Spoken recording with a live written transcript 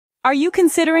Are you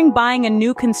considering buying a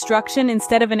new construction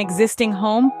instead of an existing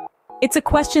home? It's a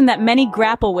question that many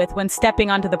grapple with when stepping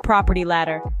onto the property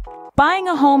ladder. Buying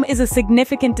a home is a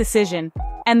significant decision,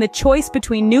 and the choice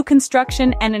between new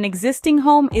construction and an existing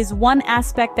home is one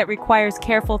aspect that requires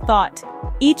careful thought.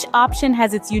 Each option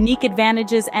has its unique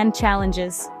advantages and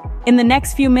challenges. In the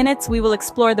next few minutes, we will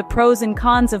explore the pros and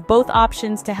cons of both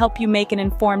options to help you make an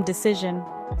informed decision.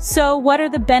 So, what are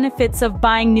the benefits of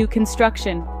buying new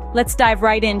construction? Let's dive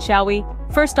right in, shall we?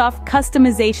 First off,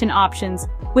 customization options.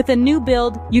 With a new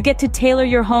build, you get to tailor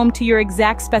your home to your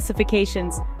exact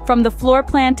specifications. From the floor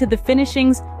plan to the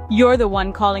finishings, you're the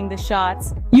one calling the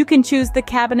shots. You can choose the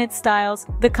cabinet styles,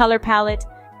 the color palette,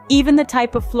 even the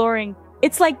type of flooring.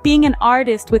 It's like being an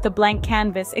artist with a blank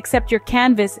canvas, except your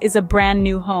canvas is a brand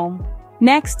new home.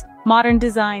 Next, modern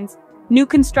designs. New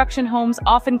construction homes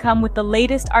often come with the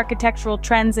latest architectural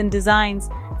trends and designs.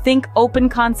 Think open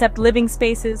concept living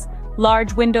spaces,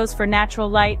 large windows for natural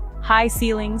light, high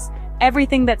ceilings,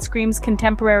 everything that screams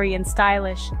contemporary and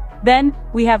stylish. Then,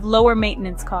 we have lower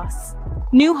maintenance costs.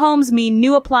 New homes mean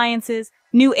new appliances,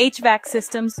 new HVAC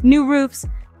systems, new roofs.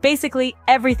 Basically,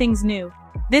 everything's new.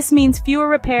 This means fewer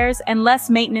repairs and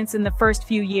less maintenance in the first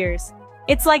few years.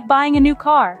 It's like buying a new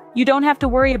car. You don't have to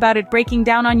worry about it breaking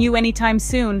down on you anytime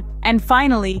soon. And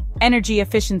finally, energy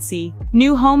efficiency.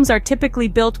 New homes are typically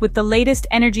built with the latest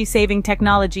energy-saving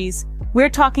technologies. We're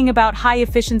talking about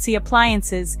high-efficiency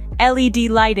appliances, LED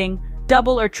lighting,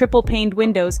 double or triple-paned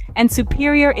windows, and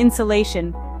superior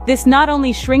insulation. This not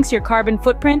only shrinks your carbon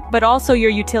footprint, but also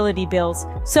your utility bills.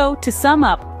 So, to sum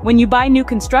up, when you buy new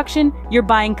construction, you're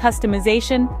buying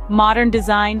customization, modern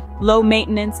design, low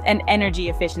maintenance, and energy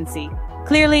efficiency.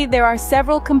 Clearly, there are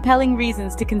several compelling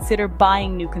reasons to consider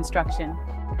buying new construction.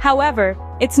 However,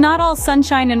 it's not all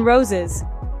sunshine and roses.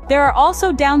 There are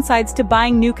also downsides to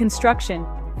buying new construction.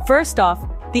 First off,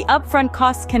 the upfront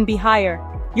costs can be higher.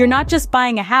 You're not just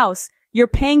buying a house, you're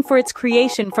paying for its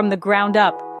creation from the ground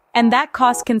up. And that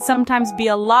cost can sometimes be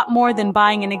a lot more than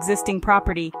buying an existing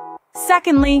property.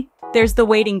 Secondly, there's the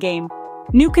waiting game.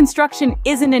 New construction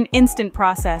isn't an instant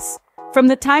process. From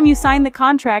the time you sign the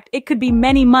contract, it could be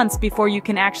many months before you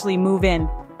can actually move in.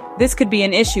 This could be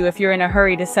an issue if you're in a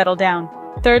hurry to settle down.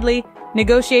 Thirdly,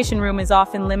 negotiation room is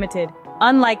often limited.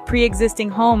 Unlike pre-existing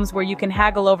homes where you can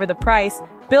haggle over the price,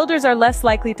 builders are less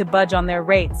likely to budge on their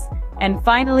rates. And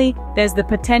finally, there's the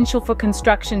potential for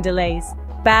construction delays.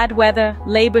 Bad weather,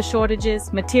 labor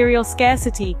shortages, material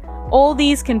scarcity, all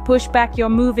these can push back your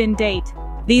move-in date.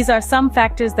 These are some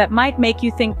factors that might make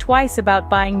you think twice about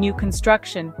buying new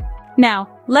construction. Now,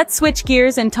 let's switch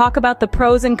gears and talk about the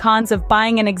pros and cons of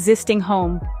buying an existing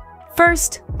home.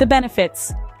 First, the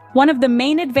benefits. One of the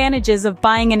main advantages of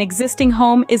buying an existing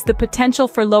home is the potential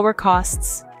for lower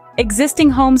costs. Existing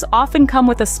homes often come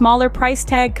with a smaller price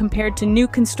tag compared to new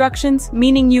constructions,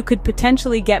 meaning you could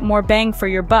potentially get more bang for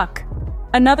your buck.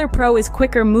 Another pro is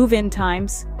quicker move-in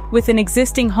times. With an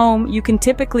existing home, you can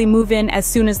typically move in as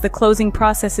soon as the closing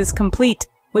process is complete,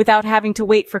 without having to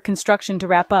wait for construction to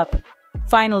wrap up.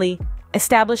 Finally,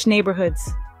 established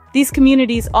neighborhoods. These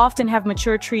communities often have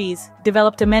mature trees,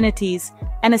 developed amenities,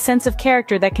 and a sense of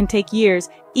character that can take years,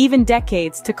 even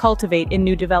decades, to cultivate in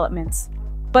new developments.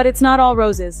 But it's not all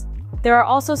roses. There are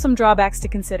also some drawbacks to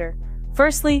consider.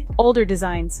 Firstly, older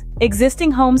designs.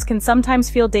 Existing homes can sometimes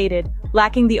feel dated,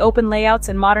 lacking the open layouts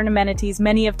and modern amenities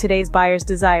many of today's buyers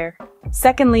desire.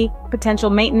 Secondly, potential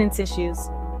maintenance issues.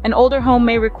 An older home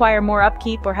may require more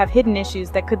upkeep or have hidden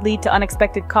issues that could lead to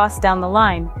unexpected costs down the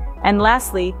line. And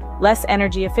lastly, less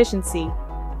energy efficiency.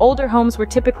 Older homes were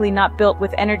typically not built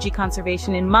with energy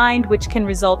conservation in mind, which can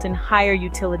result in higher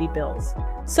utility bills.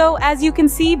 So, as you can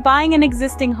see, buying an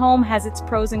existing home has its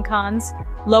pros and cons.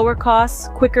 Lower costs,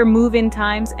 quicker move-in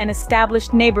times, and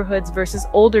established neighborhoods versus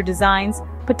older designs,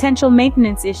 potential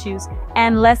maintenance issues,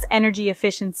 and less energy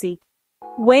efficiency.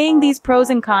 Weighing these pros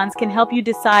and cons can help you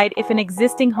decide if an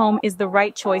existing home is the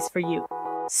right choice for you.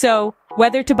 So,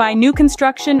 whether to buy new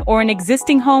construction or an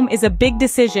existing home is a big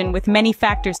decision with many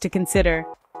factors to consider.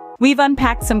 We've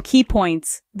unpacked some key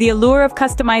points: the allure of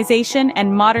customization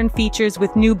and modern features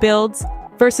with new builds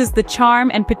versus the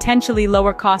charm and potentially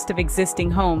lower cost of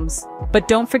existing homes. But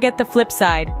don't forget the flip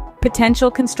side: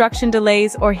 potential construction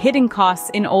delays or hidden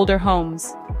costs in older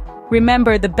homes.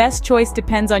 Remember, the best choice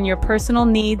depends on your personal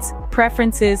needs,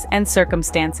 preferences, and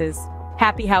circumstances.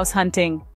 Happy house hunting!